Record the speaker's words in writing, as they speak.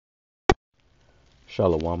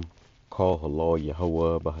Shalom. Call halal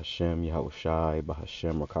YAHAWAH, BAHASHAM, YAHAWASHI,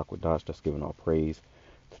 BAHASHAM, or QADASH. That's giving all praise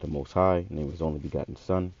to the Most High, in the name of His only begotten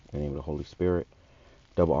Son, in the name of the Holy Spirit.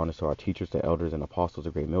 Double honors to our teachers, the elders, and apostles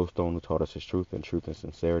of Great Millstone, who taught us His truth and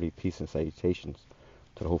sincerity, peace and salutations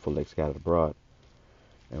to the hopeful elect scattered abroad.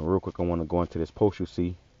 And real quick, I want to go into this post you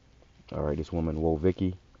see. All right, this woman, Woah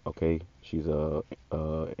Vicky. Okay, she's a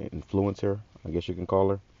influencer, I guess you can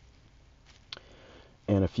call her.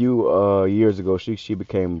 And a few years ago, she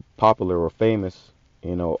became popular or famous,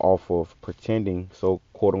 off of pretending, so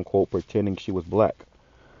quote unquote, pretending she was black.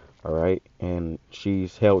 All right, and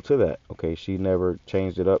she's held to that. Okay, she never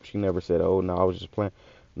changed it up. She never said, "Oh no, I was just playing."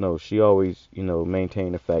 No, she always,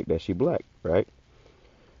 maintained the fact that she black. Right.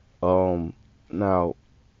 Now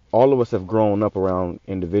all of us have grown up around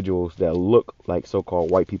individuals that look like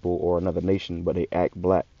so-called white people or another nation, but they act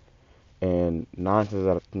black. And nine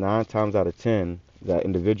times out of 10, that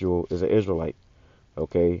individual is an Israelite.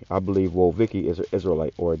 Okay, I believe Woah Vicky is an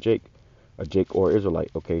Israelite or a Jake or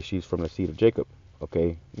Israelite. Okay, she's from the seed of Jacob.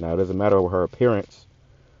 Okay, now it doesn't matter of her appearance,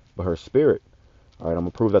 but her spirit. All right, I'm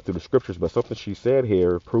gonna prove that through the scriptures. But something she said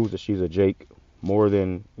here proves that she's a Jake more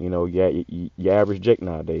than your average Jake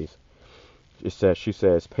nowadays. She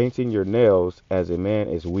says painting your nails as a man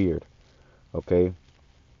is weird. Okay,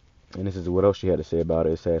 and this is what else she had to say about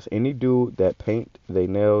it. It says, any dude that paint they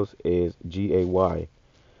nails is GAY.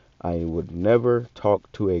 I would never talk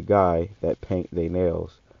to a guy that paint they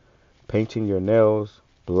nails. Painting your nails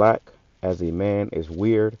black as a man is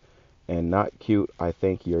weird and not cute. I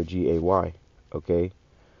think you're GAY. Okay?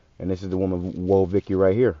 And this is the woman, Woah Vicky,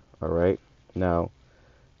 right here. All right? Now,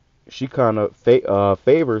 she kind of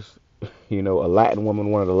favors, a Latin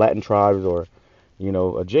woman, one of the Latin tribes, or,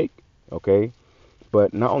 a Jake. Okay?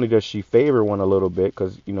 But not only does she favor one a little bit,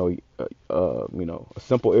 because a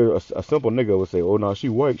simple nigga would say, "Oh no, she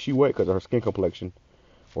white, because of her skin complexion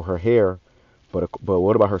or her hair." But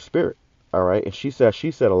what about her spirit? All right, and she said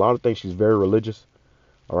a lot of things. She's very religious.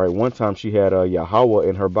 All right, one time she had Yahawah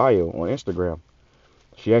in her bio on Instagram.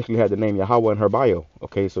 She actually had the name Yahawah in her bio.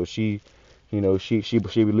 Okay, so she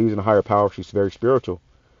believes in a higher power. She's very spiritual.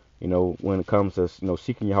 When it comes to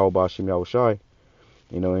seeking Yahawah, BAHASHAM, YAHAWASHI.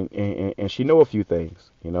 And she know a few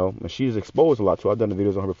things, and she's exposed a lot too. I've done the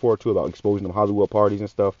videos on her before too about exposing them Hollywood parties and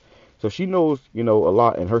stuff. So she knows, a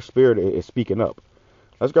lot, and her spirit is speaking up.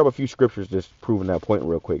 Let's grab a few scriptures just proving that point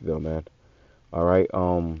real quick though, man. All right.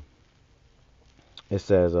 It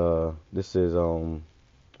says, this is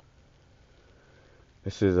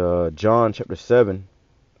John chapter 7,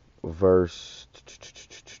 verse,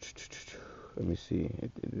 let me see,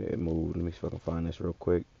 it moved. Let me see if I can find this real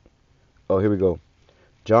quick. Oh, here we go.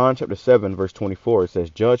 John chapter 7, verse 24, it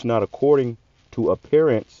says, judge not according to the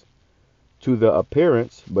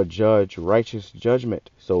appearance, but judge righteous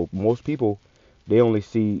judgment. So most people, they only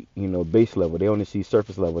see, base level. They only see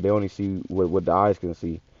surface level. They only see what the eyes can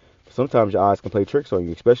see. Sometimes your eyes can play tricks on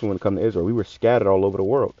you, especially when it comes to Israel. We were scattered all over the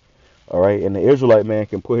world. All right. And the Israelite man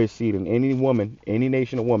can put his seed in any woman, any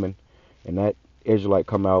nation of woman, and that Israelite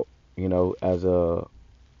come out,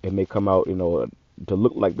 it may come out, to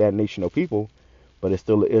look like that nation of people, but it's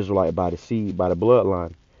still an Israelite by the seed, by the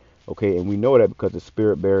bloodline. Okay, and we know that because the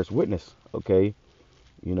spirit bears witness. Okay,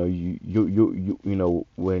 when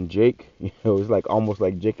Jake, it's like almost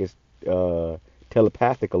like Jake is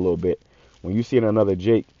telepathic a little bit. When you see another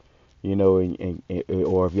Jake, or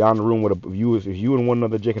if y'all in the room with if you and one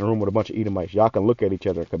another Jake in a room with a bunch of Edomites, y'all can look at each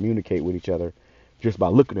other and communicate with each other just by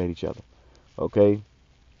looking at each other. Okay,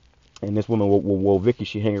 and this woman, Woah Vicky,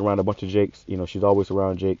 she hanging around a bunch of Jakes. She's always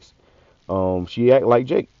around Jakes. She act like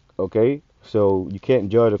Jake, okay? So you can't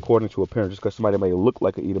judge according to appearance. Just because somebody may look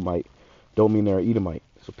like an Edomite, don't mean they're an Edomite.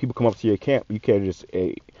 So people come up to your camp, you can't just,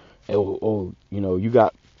 you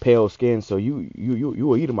got pale skin, so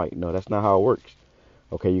you a Edomite. No, that's not how it works.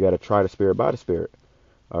 Okay, you got to try the spirit by the spirit.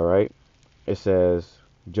 All right. It says,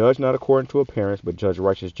 judge not according to appearance, but judge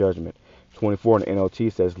righteous judgment. 24 in the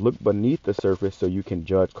NLT says, look beneath the surface so you can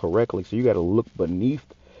judge correctly. So you got to look beneath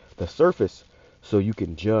the surface so you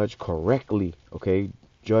can judge correctly, okay?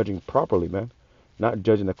 Judging properly, man. Not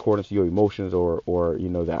judging according to your emotions or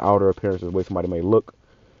the outer appearance of the way somebody may look.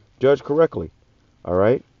 Judge correctly, all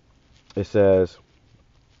right? It says,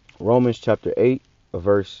 Romans chapter 8,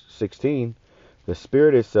 verse 16, the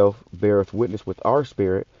Spirit itself beareth witness with our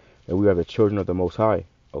spirit that we are the children of the Most High,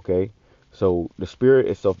 okay? So the Spirit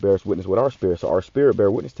itself bears witness with our spirit, so our spirit bear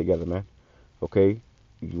witness together, man, okay?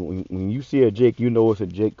 When you see a Jake, you know it's a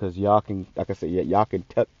Jake because y'all can, like I said, y'all can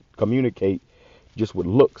communicate just with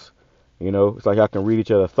looks. It's like y'all can read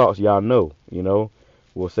each other's thoughts. Y'all know,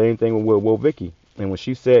 Well, same thing with Woah Vicky. And when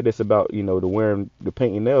she said this about, the wearing the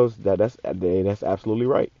painting nails, that's absolutely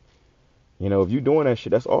right. If you doing that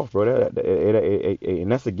shit, that's off, bro.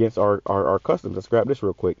 And that's against our customs. Let's grab this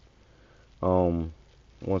real quick. One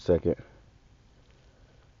second.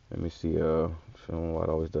 Let me see. I don't know why it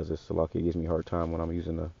always does this. Salaki gives me a hard time when I'm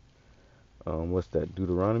using the what's that?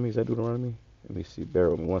 Deuteronomy? Is that Deuteronomy? Let me see. Bear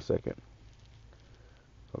with me 1 second.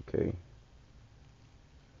 Okay.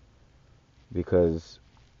 Because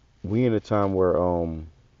we in a time where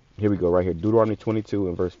here we go right here. Deuteronomy 22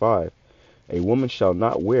 and verse 5. A woman shall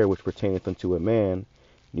not wear which pertaineth unto a man,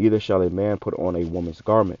 neither shall a man put on a woman's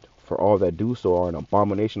garment, for all that do so are an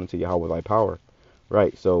abomination unto Yahweh thy power.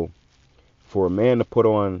 Right, so for a man to put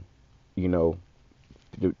on, the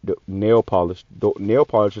nail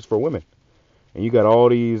polish is for women. And you got all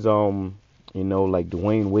these, like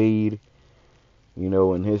Dwayne Wade,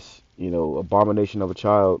 and his, abomination of a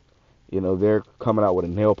child, they're coming out with a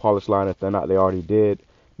nail polish line. If they're not, they already did.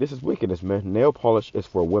 This is wickedness, man. Nail polish is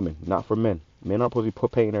for women, not for men. Men aren't supposed to be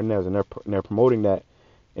painting their nails, and they're promoting that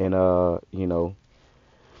in the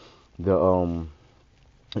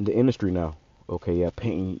in the industry now. Okay, yeah,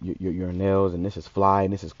 painting your nails, and this is fly,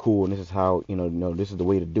 and this is cool, and this is how this is the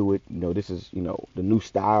way to do it. This is the new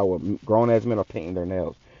style where grown ass men are painting their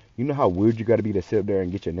nails. You know how weird you got to be to sit up there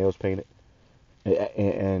and get your nails painted.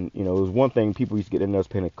 And it was one thing people used to get their nails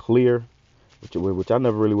painted clear, which I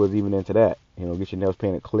never really was even into that. Get your nails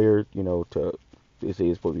painted clear. To they say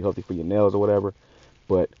it's supposed to be healthy for your nails or whatever.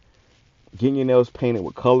 But getting your nails painted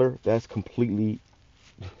with color, that's completely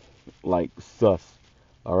like sus.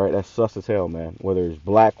 All right, that's sus as hell, man. Whether it's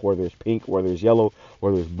black, whether it's pink, whether it's yellow,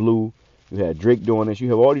 whether it's blue. You had Drake doing this.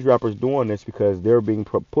 You have all these rappers doing this because they're being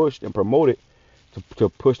pushed and promoted to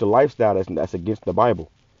push the lifestyle that's against the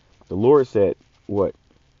Bible. The Lord said, what?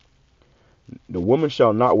 The woman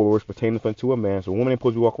shall not wear which pertaineth unto a man. So a woman ain't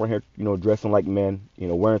supposed to walk around here, dressing like men,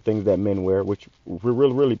 wearing things that men wear, which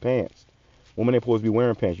really pants. Woman ain't supposed to be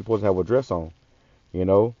wearing pants. You're supposed to have a dress on.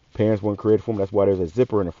 Pants weren't created for them. That's why there's a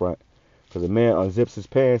zipper in the front. Because a man unzips his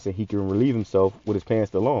pants and he can relieve himself with his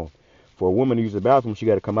pants still on. For a woman to use the bathroom, she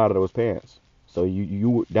got to come out of those pants. So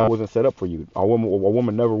you that wasn't set up for you. A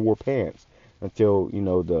woman never wore pants until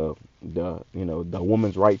the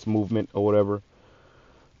women's rights movement or whatever.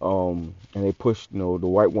 And they pushed, the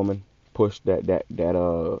white woman pushed that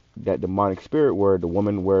demonic spirit where the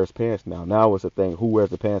woman wears pants now. Now it's a thing. Who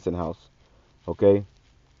wears the pants in the house? Okay.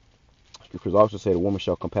 Scriptures also say the woman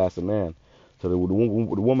shall compass a man. So the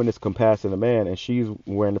woman is compassing a man, and she's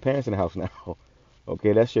wearing the pants in the house now.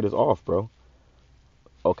 Okay, that shit is off, bro.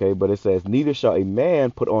 Okay, but it says neither shall a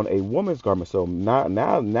man put on a woman's garment. So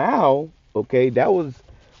now, okay, that was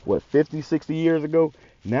what 50, 60 years ago.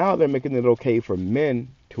 Now they're making it okay for men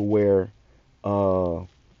to wear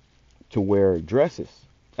dresses.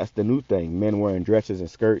 That's the new thing. Men wearing dresses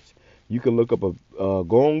and skirts. You can look up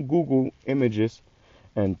go on Google Images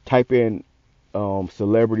and type in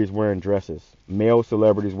celebrities wearing dresses, male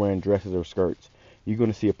celebrities wearing dresses or skirts. You're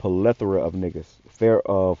gonna see a plethora of niggas.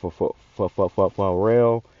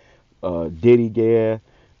 Pharrell, Diddy,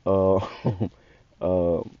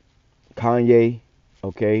 Kanye,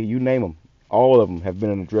 okay, you name them. All of them have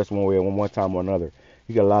been in a dress one way or one time or another.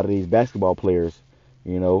 You got a lot of these basketball players,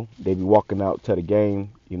 they be walking out to the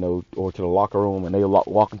game, or to the locker room, and they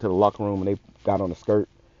walk into the locker room and they got on a skirt,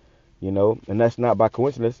 and that's not by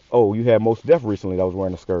coincidence. Oh, you had Mos Def recently that was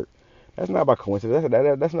wearing a skirt. That's not by coincidence.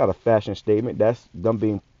 That's not a fashion statement. That's them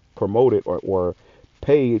being promoted or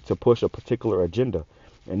paid to push a particular agenda.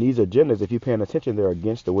 And these agendas, if you're paying attention, they're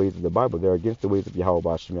against the ways of the Bible. They're against the ways of Yahweh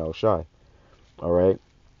BAHASHAM YAHAWASHI. All right.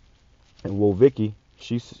 And Woah Vicky,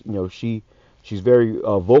 she's very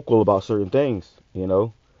vocal about certain things.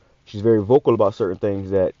 She's very vocal about certain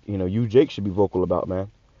things that you Jake should be vocal about,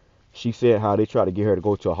 man. She said how they tried to get her to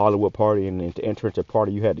go to a Hollywood party, and to enter into a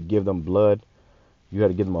party, you had to give them blood. You had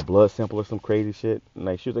to give them a blood sample or some crazy shit. And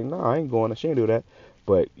like she was like, no, I ain't going. She ain't do that.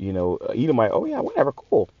 But either might, oh yeah, whatever,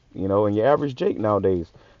 cool. And your average Jake nowadays,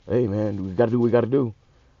 hey man, we gotta do what we gotta do.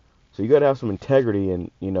 So you gotta have some integrity and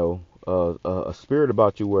a spirit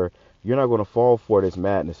about you where you're not gonna fall for this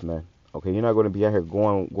madness, man. Okay, you're not gonna be out here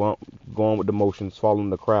going with the motions, following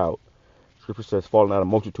the crowd. Scripture says, falling out of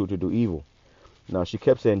multitude to do evil. Now she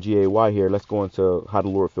kept saying GAY here. Let's go into how the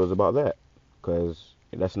Lord feels about that, because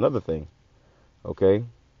that's another thing. Okay.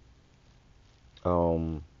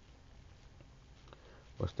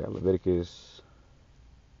 What's that? Leviticus.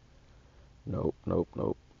 Nope.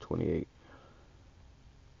 28.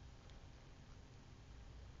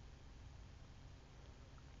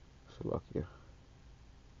 Slovakia.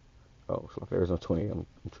 Oh, so there's no 20. I'm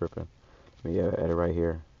tripping. Let me add it right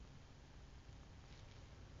here.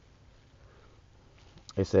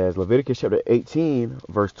 It says, Leviticus chapter 18,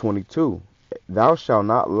 verse 22. Thou shalt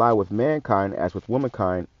not lie with mankind as with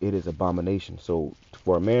womankind, it is abomination. So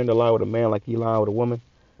for a man to lie with a man like he lied with a woman,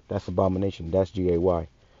 that's abomination. That's GAY.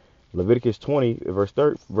 Leviticus 20, verse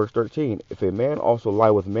 13. If a man also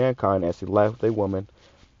lie with mankind as he lied with a woman,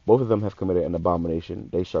 both of them have committed an abomination.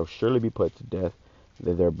 They shall surely be put to death,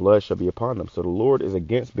 that their blood shall be upon them. So the Lord is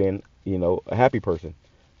against being, a happy person,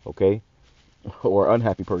 okay, or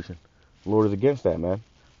unhappy person. The Lord is against that, man,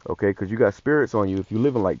 okay, because you got spirits on you if you're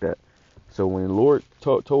living like that. So when the Lord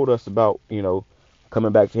told us about,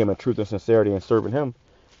 coming back to Him in truth and sincerity and serving Him,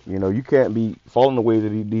 you can't be following the ways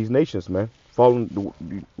of these nations, man. Following,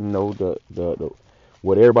 the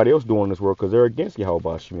what everybody else doing in this world, because they're against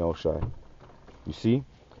YAHAWASHI. You see?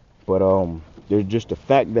 But there's just the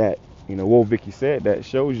fact that, Woah Vicky said, that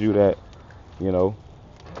shows you that,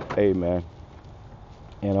 hey, man.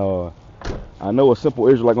 And I know a simple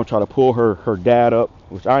Israelite gonna try to pull her dad up,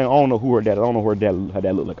 which I don't know who her dad is. I don't know who her dad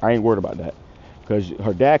look like. I ain't worried about that, because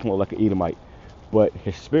her dad can look like an Edomite, but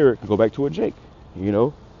his spirit can go back to a Jake.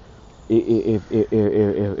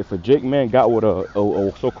 If a Jake man got with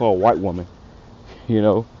a so-called white woman,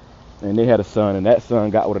 and they had a son, and that son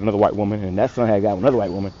got with another white woman, and that son had got with another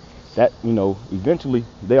white woman, that, eventually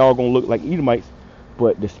they all gonna look like Edomites,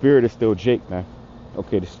 but the spirit is still Jake, man.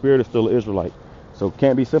 Okay, the spirit is still an Israelite. So it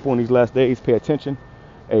can't be simple in these last days. Pay attention.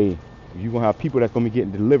 Hey, you're gonna have people that's gonna be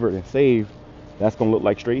getting delivered and saved, that's gonna look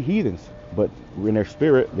like straight heathens, but in their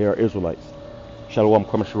spirit they are Israelites. Shalom,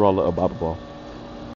 Kwame Sharala, Ababa.